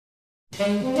Welcome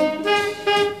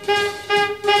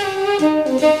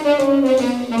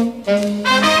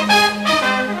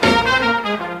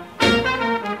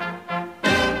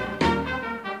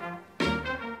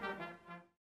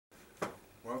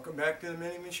back to the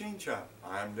Mini Machine Shop.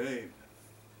 I'm Dave.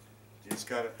 Just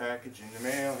got a package in the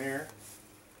mail here.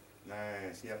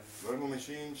 Nice, yep, little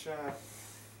machine shop.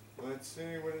 Let's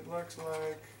see what it looks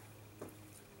like.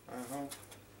 I hope.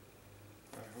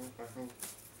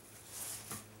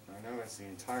 I know it's the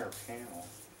entire panel,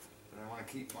 but I want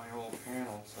to keep my old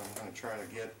panel, so I'm going to try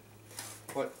to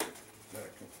put the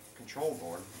control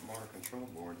board, motor control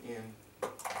board in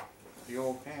the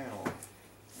old panel.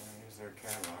 Here's their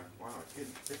catalog. Wow, it's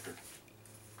getting thicker.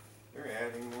 They're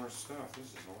adding more stuff. This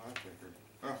is a lot thicker.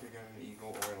 Oh, we got an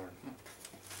Eagle Oiler.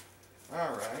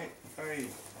 Alright. Hey,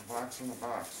 a box in the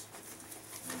box.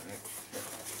 Alright.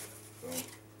 So,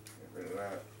 get rid of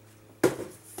that.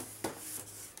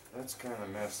 That's kind of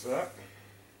messed up.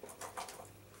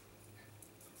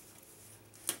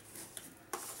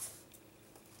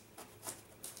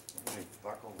 Why do they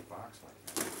buckle the box like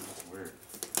that? That's weird.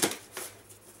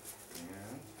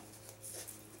 And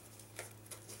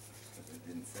because it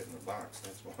didn't fit in the box,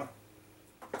 that's why.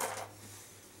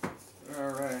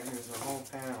 Alright, here's the whole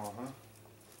panel, huh?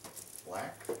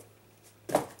 Black? The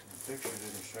picture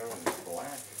didn't show it as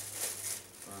black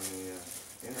on the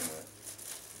internet.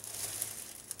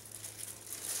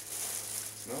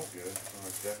 Smells good. Oh,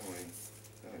 it's definitely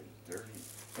dirty.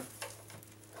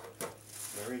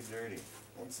 Very dirty.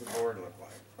 What's the board look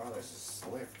like? Oh, this is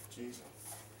slick. Jesus.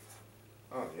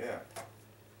 Oh, yeah.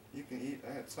 You can eat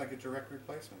that. It's like a direct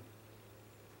replacement.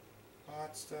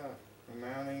 Hot stuff. The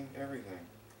mounting, everything.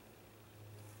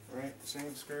 Right?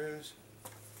 Same screws.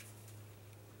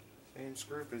 Same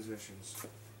screw positions.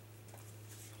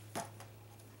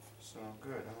 So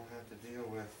good. I don't have to deal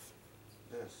with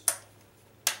this.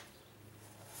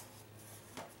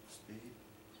 Speed.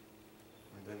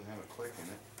 It doesn't have a click in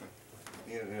it.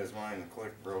 Neither does mine. The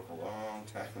click broke a long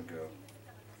time ago.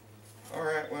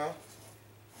 Alright, well,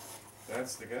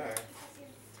 that's the guy.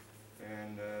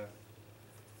 And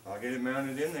I'll get it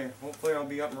mounted in there. Hopefully I'll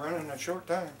be up and running in a short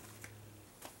time.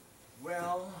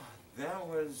 Well, that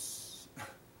was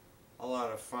a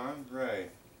lot of fun,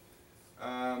 right.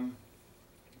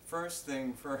 First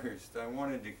thing first, I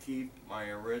wanted to keep my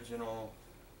original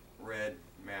red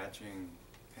matching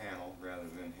panel rather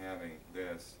than having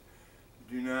this.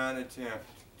 Do not attempt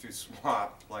to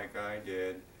swap like I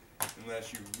did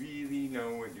unless you really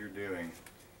know what you're doing.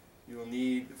 You'll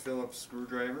need the Phillips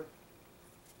screwdriver,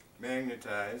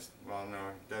 magnetized. Well, no,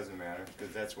 it doesn't matter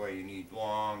because that's why you need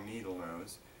long needle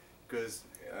nose, because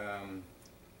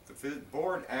the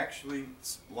board actually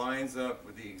lines up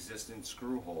with the existing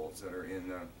screw holes that are in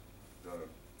the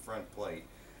front plate.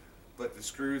 But the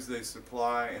screws they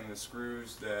supply and the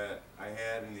screws that I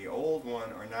had in the old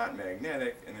one are not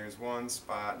magnetic, and there's one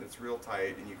spot that's real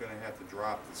tight and you're going to have to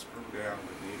drop the screw down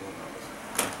with needle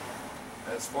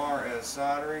nose. As far as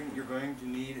soldering, you're going to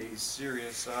need a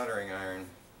serious soldering iron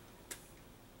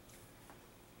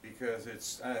because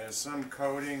it's some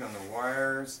coating on the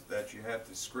wires that you have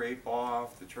to scrape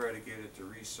off to try to get it to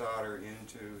resolder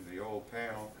into the old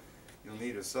panel. You'll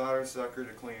need a solder sucker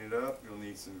to clean it up. You'll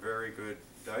need some very good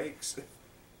dikes,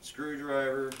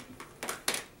 screwdriver,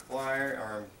 plier,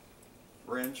 or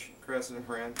wrench, crescent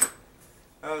wrench.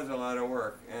 That was a lot of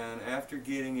work. And after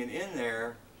getting it in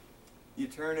there, you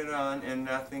turn it on and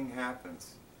nothing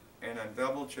happens. And I'm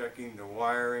double checking the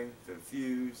wiring, the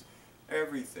fuse,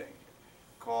 everything.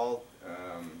 Called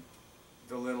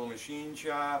the little machine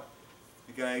shop.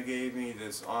 The guy gave me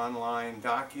this online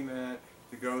document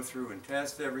to go through and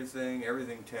test everything.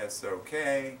 Everything tests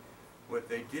okay. What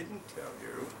they didn't tell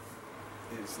you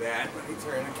is that, let me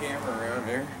turn the camera around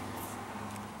here.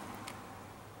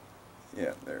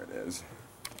 Yeah, there it is.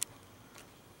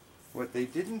 What they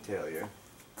didn't tell you,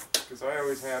 because I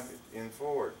always have it in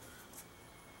forward.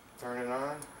 Turn it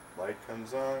on, light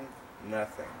comes on,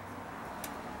 nothing.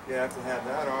 You have to have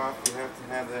that off, you have to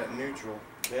have that neutral,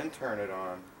 then turn it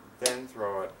on, then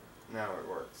throw it. Now it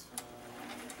works.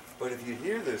 But if you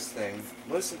hear this thing,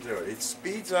 listen to it. It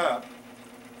speeds up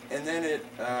and then it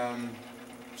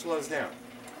slows down.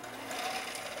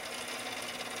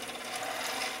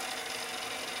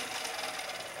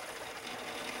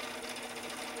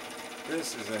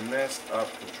 This is a messed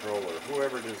up controller.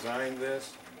 Whoever designed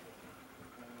this,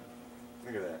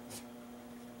 look at that.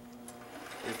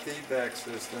 The feedback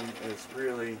system is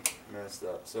really messed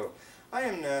up. So I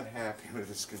am not happy with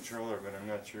this controller, but I'm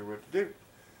not sure what to do.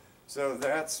 So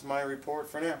that's my report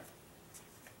for now.